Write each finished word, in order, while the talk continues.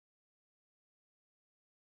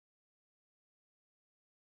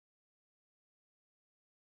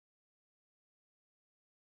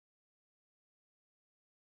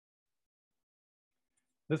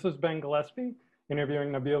This is Ben Gillespie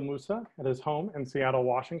interviewing Nabil Mousa at his home in Seattle,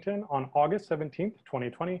 Washington on August 17th,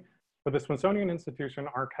 2020 for the Smithsonian Institution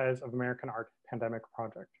Archives of American Art Pandemic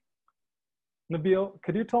Project. Nabil,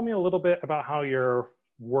 could you tell me a little bit about how your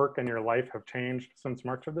work and your life have changed since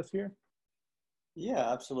March of this year? Yeah,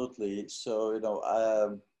 absolutely. So,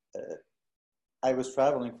 I was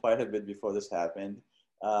traveling quite a bit before this happened.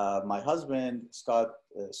 My husband, Scott,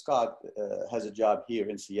 has a job here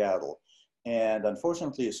in Seattle. And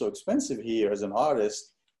unfortunately, it's so expensive here as an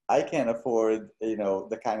artist, I can't afford,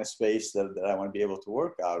 the kind of space that I want to be able to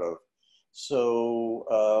work out of.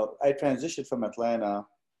 So I transitioned from Atlanta,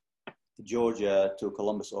 Georgia to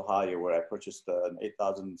Columbus, Ohio, where I purchased an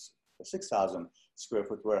 6,000 square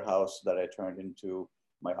foot warehouse that I turned into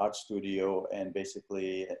my art studio and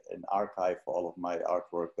basically an archive for all of my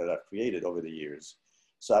artwork that I've created over the years.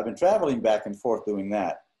 So I've been traveling back and forth doing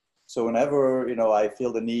that. So whenever, I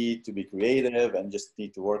feel the need to be creative and just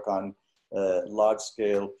need to work on large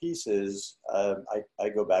scale pieces, I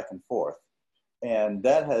go back and forth. And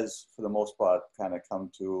that has, for the most part, kind of come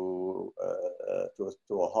to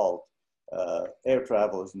a halt. Air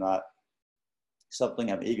travel is not something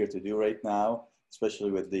I'm eager to do right now,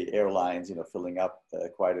 especially with the airlines, filling up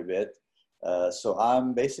quite a bit. So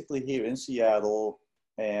I'm basically here in Seattle,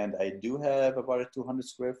 and I do have about a 200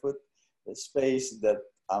 square foot space that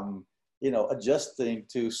I'm, adjusting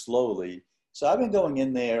to slowly. So I've been going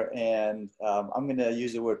in there, and I'm going to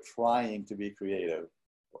use the word trying to be creative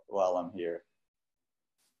while I'm here.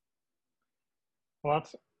 Well,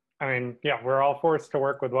 yeah, we're all forced to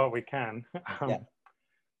work with what we can. Yeah.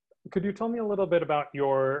 Could you tell me a little bit about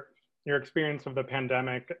your experience of the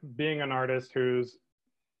pandemic, being an artist who's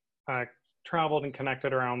traveled and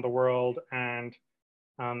connected around the world, and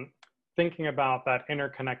thinking about that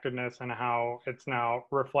interconnectedness and how it's now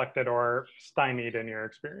reflected or stymied in your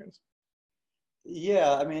experience?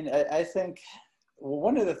 Yeah, I think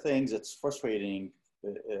one of the things that's frustrating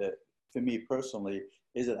for me personally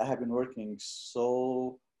is that I have been working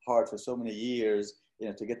so hard for so many years,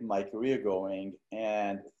 to get my career going,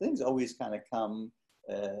 and things always kind of come,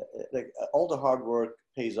 like all the hard work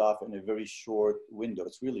pays off in a very short window.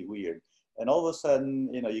 It's really weird. And all of a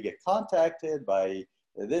sudden, you get contacted by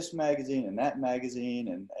this magazine and that magazine,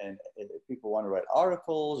 and people want to write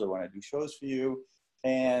articles or want to do shows for you.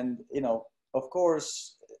 And, of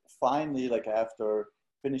course, finally, like after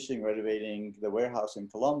finishing renovating the warehouse in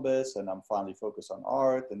Columbus, and I'm finally focused on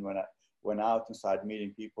art. And when I went out and started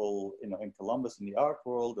meeting people, in Columbus in the art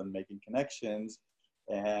world and making connections,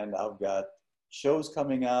 and I've got shows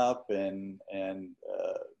coming up and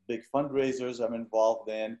big fundraisers I'm involved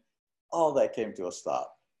in, all that came to a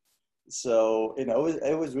stop. So,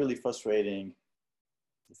 it was really frustrating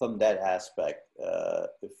from that aspect,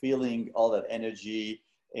 the feeling all that energy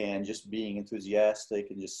and just being enthusiastic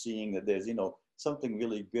and just seeing that there's, something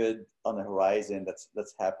really good on the horizon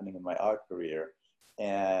that's happening in my art career.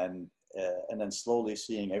 And then slowly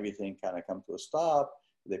seeing everything kind of come to a stop.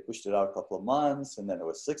 They pushed it out a couple of months, and then it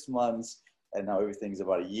was 6 months, and now everything's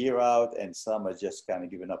about a year out, and some are just kind of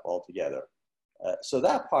given up altogether. So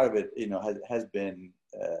that part of it, has been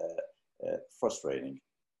frustrating.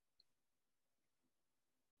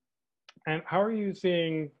 And how are you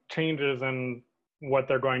seeing changes in what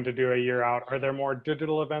they're going to do a year out? Are there more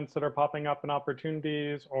digital events that are popping up and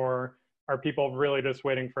opportunities, or are people really just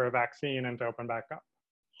waiting for a vaccine and to open back up?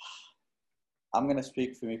 I'm going to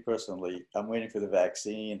speak for me personally. I'm waiting for the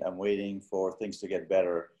vaccine. I'm waiting for things to get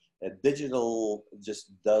better. Digital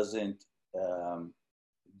just doesn't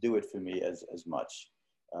do it for me as much.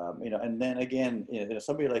 And then again,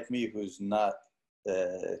 somebody like me who's not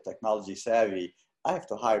technology savvy, I have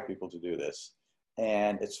to hire people to do this.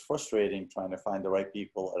 And it's frustrating trying to find the right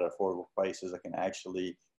people at affordable prices that can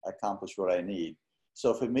actually accomplish what I need.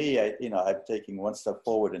 So for me, I'm taking one step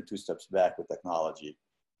forward and 2 steps back with technology.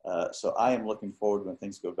 So I am looking forward when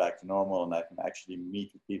things go back to normal and I can actually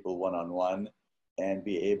meet with people one-on-one and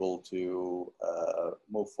be able to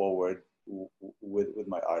move forward with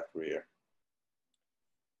my art career.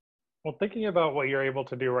 Well, thinking about what you're able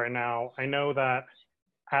to do right now, I know that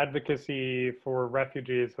advocacy for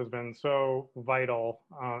refugees has been so vital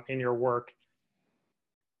in your work.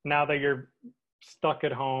 Now that you're stuck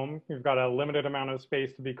at home, you've got a limited amount of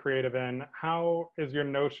space to be creative in, how is your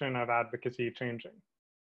notion of advocacy changing?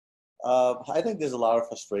 I think there's a lot of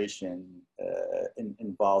frustration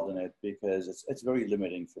involved in it because it's very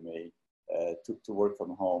limiting for me to work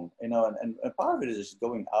from home. And part of it is just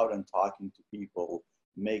going out and talking to people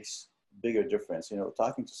makes bigger difference.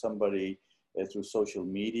 Talking to somebody through social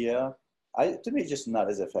media, to me, just not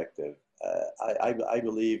as effective. I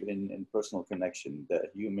believe in personal connection, the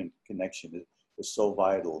human connection is so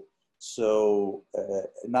vital. So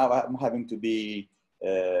now I'm having to be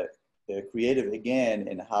creative again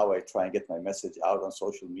in how I try and get my message out on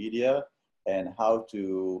social media and how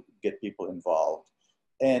to get people involved.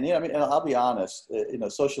 And I mean, and I'll be honest,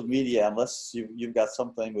 social media, unless you've got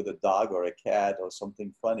something with a dog or a cat or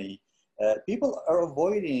something funny, people are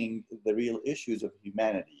avoiding the real issues of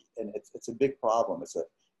humanity, and it's a big problem.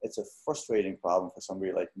 It's a frustrating problem for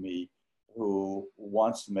somebody like me who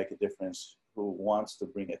wants to make a difference, who wants to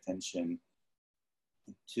bring attention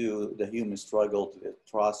to the human struggle, to the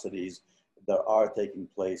atrocities that are taking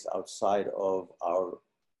place outside of our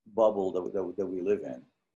bubble that we live in,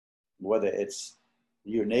 whether it's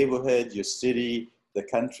your neighborhood, your city, the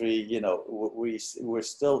country. We're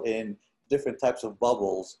still in different types of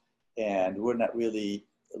bubbles, and we're not really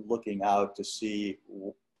looking out to see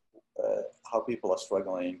how people are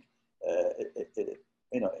struggling,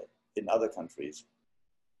 in other countries.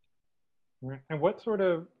 And what sort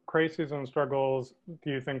of crises and struggles do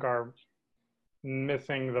you think are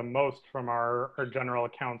missing the most from our general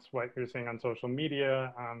accounts, what you're seeing on social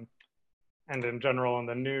media and in general in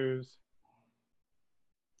the news?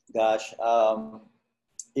 Gosh,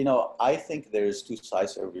 I think there's two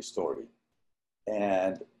sides to every story.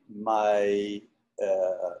 And my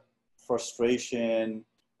frustration,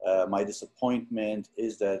 my disappointment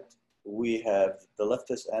is that we have the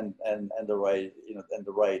leftists and the right, and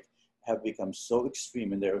the right have become so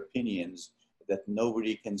extreme in their opinions that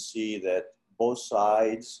nobody can see that both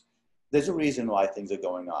sides, there's a reason why things are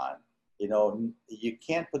going on. You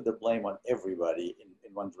can't put the blame on everybody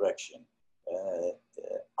in one direction.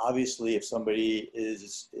 Obviously, if somebody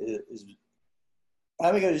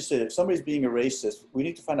I'm going to just say, if somebody's being a racist, we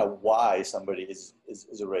need to find out why somebody is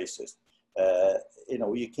a racist.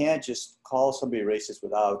 You can't just call somebody racist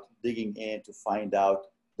without digging in to find out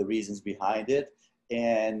the reasons behind it,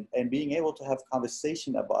 and being able to have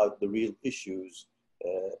conversation about the real issues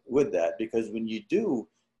with that. Because when you do,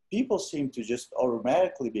 people seem to just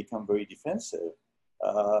automatically become very defensive.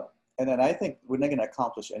 And then I think we're not going to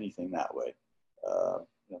accomplish anything that way.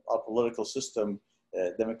 Our political system,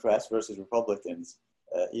 Democrats versus Republicans,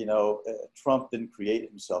 Trump didn't create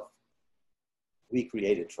himself. We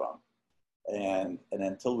created Trump. And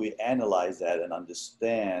until we analyze that and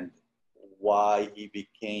understand why he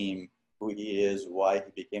became who he is, why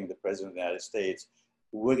he became the president of the United States,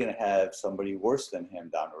 we're going to have somebody worse than him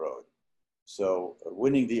down the road. So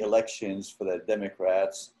winning the elections for the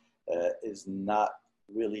Democrats is not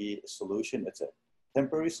really a solution. It's a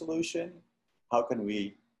temporary solution. How can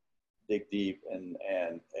we dig deep and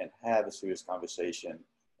have a serious conversation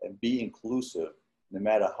and be inclusive, no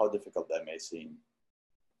matter how difficult that may seem?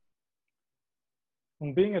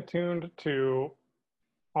 And being attuned to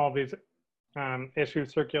all these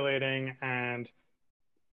issues circulating and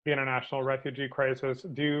the international refugee crisis,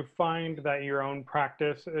 do you find that your own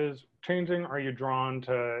practice is changing? Are you drawn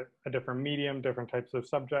to a different medium, different types of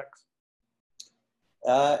subjects?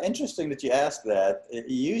 Interesting that you ask that.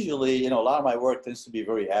 Usually, a lot of my work tends to be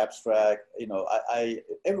very abstract. I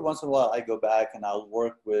every once in a while I go back and I'll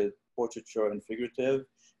work with portraiture and figurative,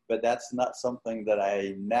 but that's not something that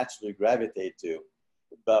I naturally gravitate to.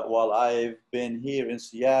 But while I've been here in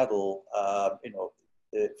Seattle,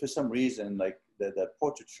 for some reason, like the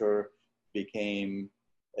portraiture became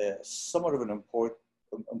somewhat of an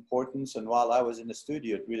importance. And while I was in the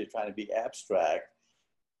studio really trying to be abstract,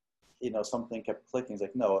 something kept clicking. It's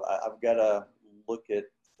like, no, I've got to look at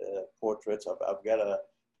portraits. I've got to,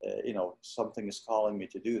 something is calling me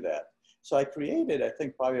to do that. So I created, I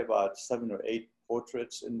think, probably about 7 or 8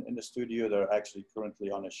 portraits in the studio that are actually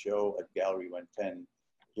currently on a show at Gallery 110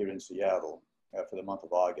 here in Seattle for the month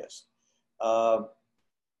of August.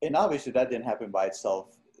 And obviously that didn't happen by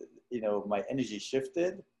itself. My energy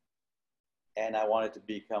shifted and I wanted to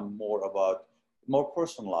become more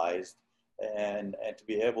personalized and to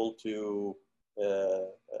be able to,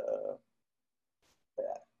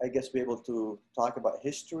 I guess, be able to talk about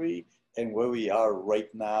history and where we are right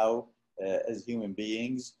now as human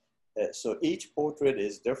beings. So each portrait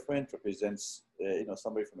is different, represents,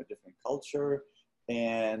 somebody from a different culture.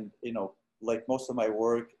 And, like most of my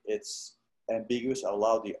work, it's ambiguous. I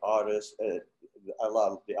allow the artist,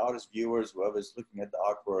 viewers, whoever's looking at the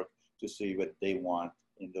artwork, to see what they want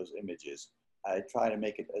in those images. I try to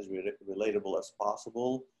make it as relatable as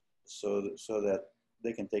possible so that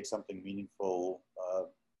they can take something meaningful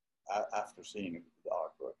after seeing the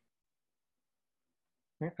artwork.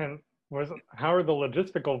 And how are the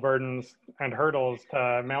logistical burdens and hurdles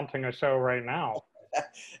to mounting a show right now?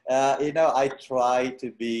 I try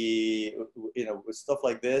to be, with stuff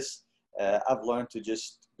like this, I've learned to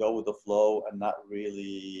just go with the flow and not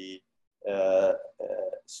really uh,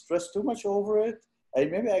 stress too much over it. And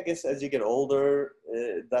maybe I guess as you get older,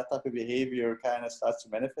 that type of behavior kind of starts to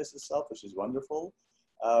manifest itself, which is wonderful.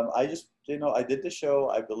 I just, I did the show.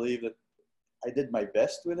 I believe that I did my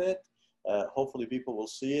best with it. Hopefully people will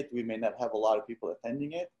see it. We may not have a lot of people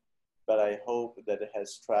attending it, but I hope that it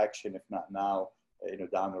has traction. If not now,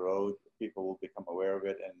 down the road, people will become aware of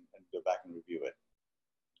it and go back and review it.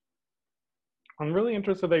 I'm really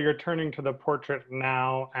interested that you're turning to the portrait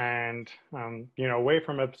now and, away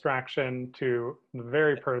from abstraction to the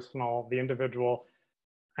very personal, the individual.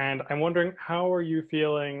 And I'm wondering, how are you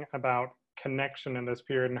feeling about connection in this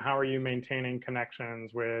period, and how are you maintaining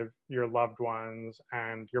connections with your loved ones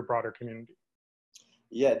and your broader community?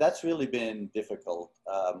 Yeah, that's really been difficult.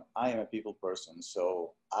 I am a people person,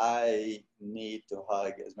 so I need to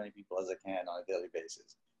hug as many people as I can on a daily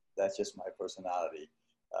basis. That's just my personality,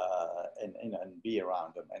 and be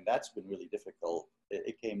around them. And that's been really difficult.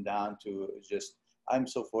 It came down to just, I'm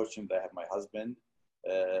so fortunate that I have my husband,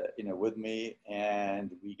 with me,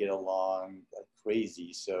 and we get along like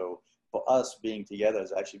crazy. So for us, being together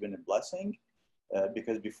has actually been a blessing,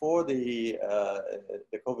 because before the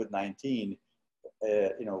COVID-19,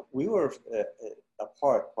 we were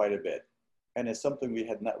apart quite a bit, and it's something we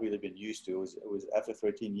had not really been used to. It was after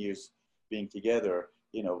 13 years being together,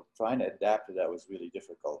 trying to adapt to that was really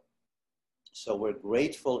difficult. So we're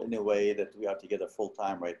grateful in a way that we are together full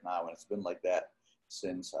time right now, and it's been like that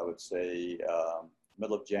since, I would say,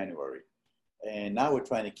 middle of January. And now we're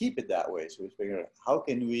trying to keep it that way. So we figure, how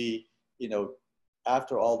can we,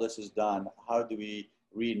 after all this is done, how do we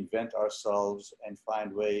reinvent ourselves and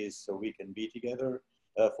find ways so we can be together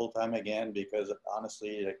full time again? Because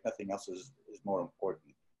honestly, like, nothing else is more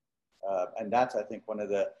important. And that's, I think, one of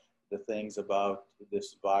the things about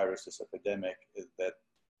this virus, this epidemic, is that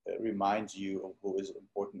it reminds you of who is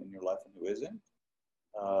important in your life and who isn't.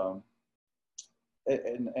 Um,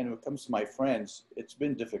 and when it comes to my friends, it's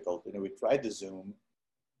been difficult. We tried the Zoom.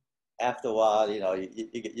 After a while, you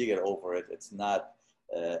get over it. It's not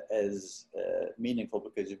as meaningful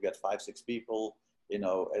because you've got 5, 6 people,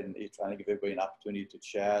 and you're trying to give everybody an opportunity to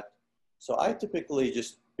chat. So I typically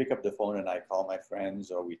just pick up the phone and I call my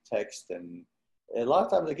friends, or we text. And a lot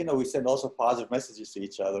of times, we send also positive messages to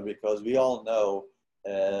each other, because we all know,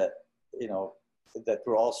 uh, you know, that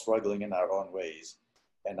we're all struggling in our own ways.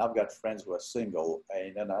 And I've got friends who are single,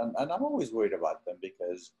 and I'm always worried about them,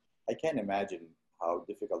 because I can't imagine how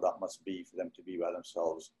difficult that must be for them to be by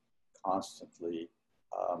themselves constantly,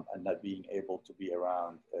 and not being able to be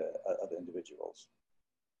around other individuals.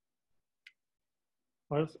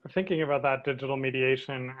 I was thinking about that digital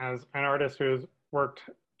mediation as an artist who's worked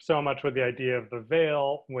so much with the idea of the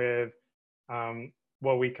veil, with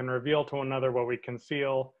what we can reveal to one another, what we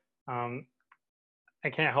conceal. I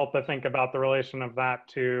can't help but think about the relation of that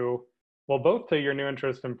to, well, both to your new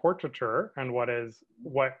interest in portraiture and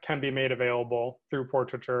what can be made available through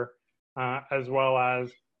portraiture, as well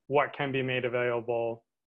as what can be made available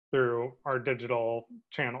through our digital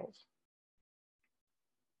channels.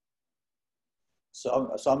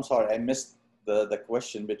 So I'm sorry, I missed the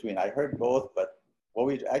question between. I heard both, but what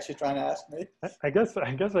were you actually trying to ask me? I guess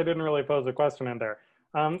I didn't really pose a question in there.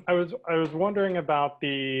 I was wondering about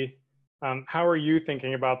the how are you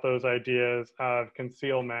thinking about those ideas of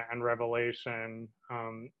concealment and revelation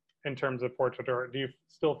in terms of portraiture? Do you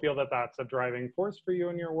still feel that that's a driving force for you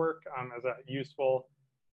in your work? Is that useful?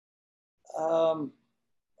 Um,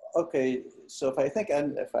 okay, so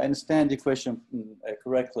if I understand the question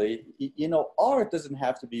correctly, art doesn't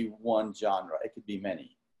have to be one genre. It could be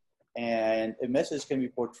many. And a message can be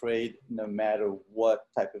portrayed no matter what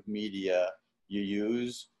type of media you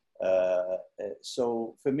use.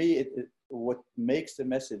 So for me, what makes the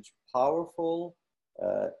message powerful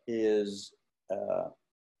is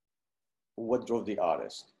what drove the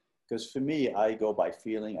artist. Because for me, I go by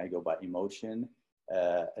feeling, I go by emotion,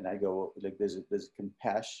 and I go like there's a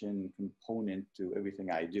compassion component to everything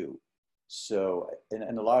I do. So,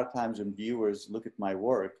 and a lot of times when viewers look at my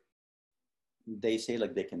work, they say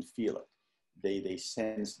like they can feel it. They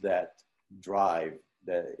sense that drive,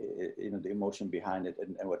 the emotion behind it,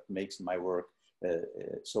 and what makes my work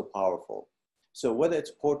so powerful. So whether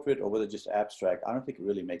it's portrait or whether it's just abstract, I don't think it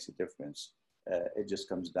really makes a difference. It just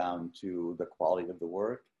comes down to the quality of the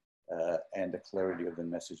work and the clarity of the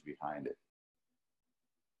message behind it.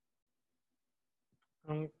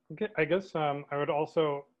 Okay, I guess I would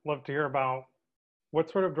also love to hear about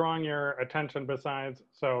what's sort of drawing your attention besides,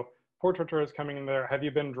 so portraiture is coming in there. Have you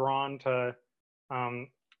been drawn to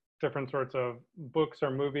different sorts of books or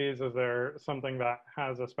movies? Is there something that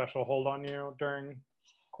has a special hold on you during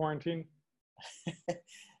quarantine?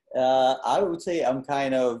 I would say I'm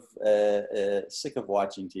kind of sick of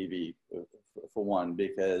watching TV, for one,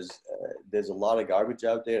 because there's a lot of garbage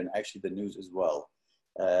out there, and actually the news as well.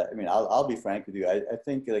 I mean, I'll be frank with you. I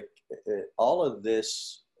think like all of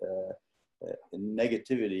this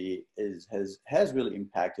negativity has really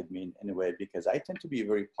impacted me in a way, because I tend to be a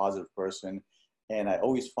very positive person, and I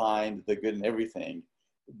always find the good in everything.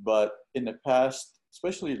 But in the past,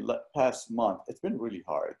 especially past month, it's been really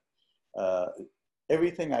hard. Uh,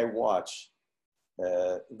 Everything I watch,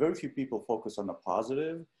 very few people focus on the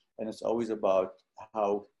positive, and it's always about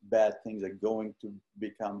how bad things are going to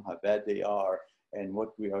become, how bad they are, and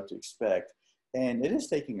what we are to expect. And it is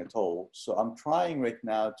taking a toll. So I'm trying right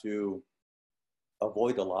now to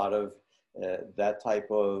avoid a lot of that type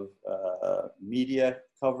of media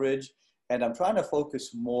coverage. And I'm trying to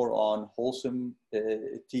focus more on wholesome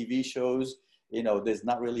TV shows. You know, there's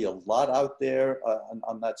not really a lot out there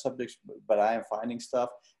on that subject, but I am finding stuff.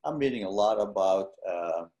 I'm reading a lot about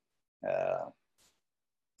uh,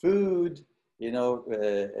 food, you know,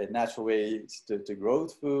 natural ways to grow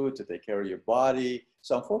food, to take care of your body.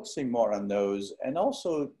 So I'm focusing more on those, and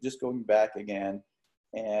also just going back again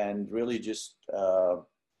and really just uh,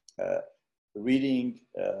 reading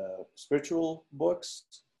spiritual books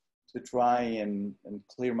to try and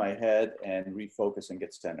clear my head and refocus and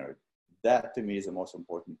get centered. That to me is the most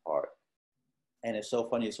important part. And it's so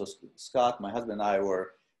funny. So Scott, my husband and I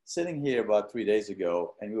were sitting here about 3 days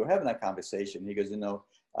ago, and we were having that conversation. He goes, you know,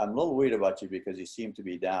 I'm a little worried about you because you seem to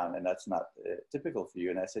be down, and that's not typical for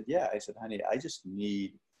you. And I said, yeah. I said, honey, I just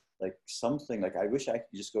need like something. Like I wish I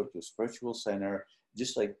could just go to a spiritual center,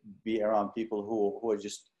 just like be around people who are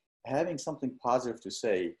just having something positive to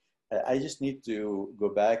say. I just need to go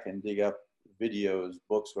back and dig up videos,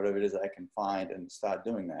 books, whatever it is that I can find, and start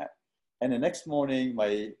doing that. And the next morning,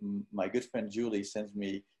 my good friend Julie sends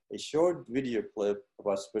me a short video clip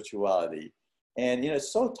about spirituality. And, you know,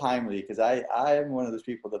 it's so timely, because I am one of those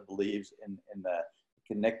people that believes in the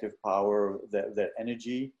connective power, that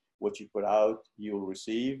energy, what you put out, you will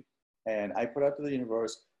receive. And I put out to the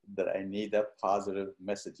universe that I need that positive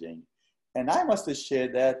messaging. And I must have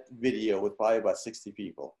shared that video with probably about 60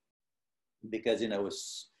 people, because, you know, it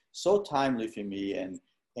was so timely for me,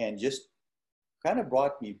 and just kind of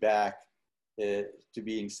brought me back to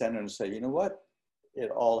being centered and say, you know what,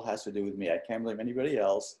 it all has to do with me. I can't blame anybody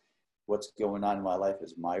else. What's going on in my life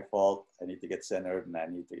is my fault. I need to get centered, and I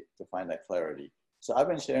need to find that clarity. So I've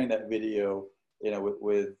been sharing that video, you know,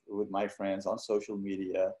 with my friends on social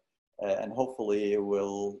media, and hopefully it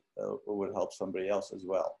will help somebody else as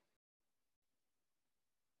well.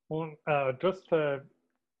 Well, just to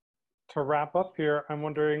wrap up here, I'm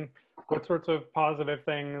wondering what sorts of positive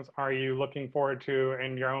things are you looking forward to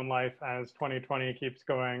in your own life as 2020 keeps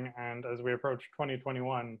going and as we approach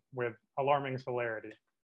 2021 with alarming celerity?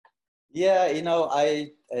 Yeah, you know,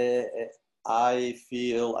 I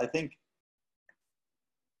think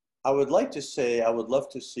I would like to say I would love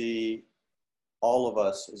to see all of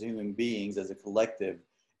us as human beings, as a collective,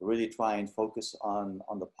 really try and focus on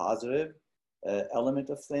the positive element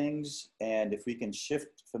of things. And if we can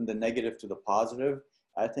shift from the negative to the positive,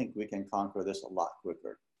 I think we can conquer this a lot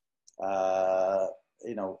quicker. Uh,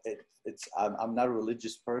 you know, I'm not a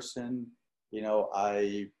religious person. You know,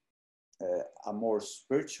 I'm more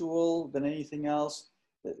spiritual than anything else.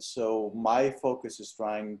 So my focus is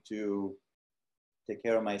trying to take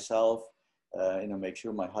care of myself, you know, make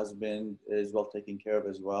sure my husband is well taken care of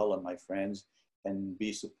as well, and my friends, and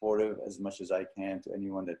be supportive as much as I can to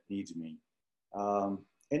anyone that needs me.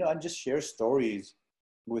 You know, and just share stories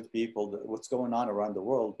with people, what's going on around the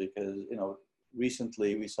world, because, you know,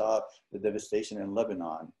 recently we saw the devastation in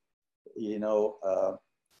Lebanon, you know,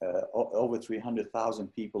 over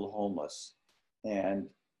 300,000 people homeless. And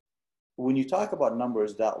when you talk about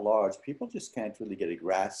numbers that large, people just can't really get a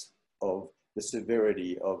grasp of the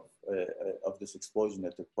severity of this explosion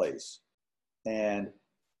that took place. And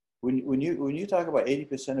when you talk about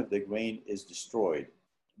 80% of the grain is destroyed,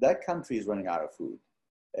 that country is running out of food.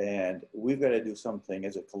 And we've got to do something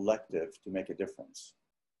as a collective to make a difference.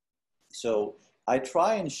 So I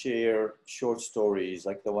try and share short stories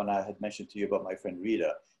like the one I had mentioned to you about my friend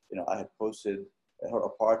Rita. You know, I had posted her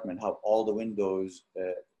apartment, how all the windows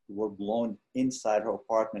were blown inside her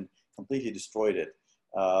apartment, completely destroyed it.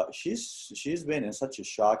 She's been in such a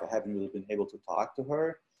shock. I haven't really been able to talk to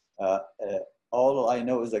her. Uh, uh, all I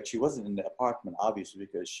know is that she wasn't in the apartment, obviously,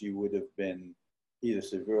 because she would have been either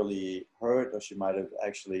severely hurt, or she might have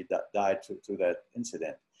actually died through that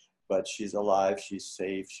incident. But she's alive, she's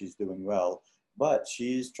safe, she's doing well, but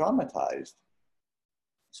she's traumatized.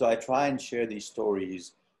 So I try and share these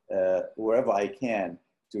stories wherever I can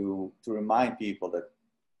to remind people that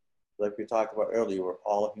like we talked about earlier, we're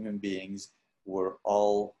all human beings. We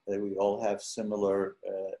all have similar,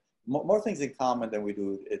 more things in common than we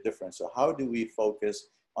do different. So how do we focus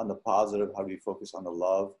on the positive? How do we focus on the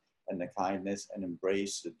love and the kindness and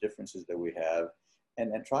embrace the differences that we have,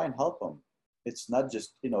 and try and help them? It's not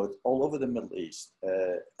just, it's all over the Middle East,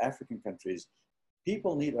 African countries.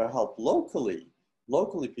 People need our help locally.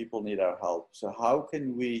 Locally, people need our help. So how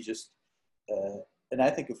can we just, and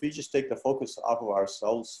I think if we just take the focus off of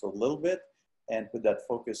ourselves for a little bit and put that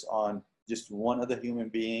focus on just one other human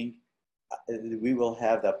being, we will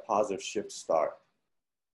have that positive shift start.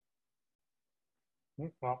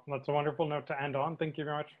 Well, that's a wonderful note to end on. Thank you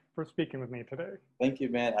very much for speaking with me today. Thank you,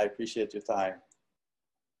 man. I appreciate your time.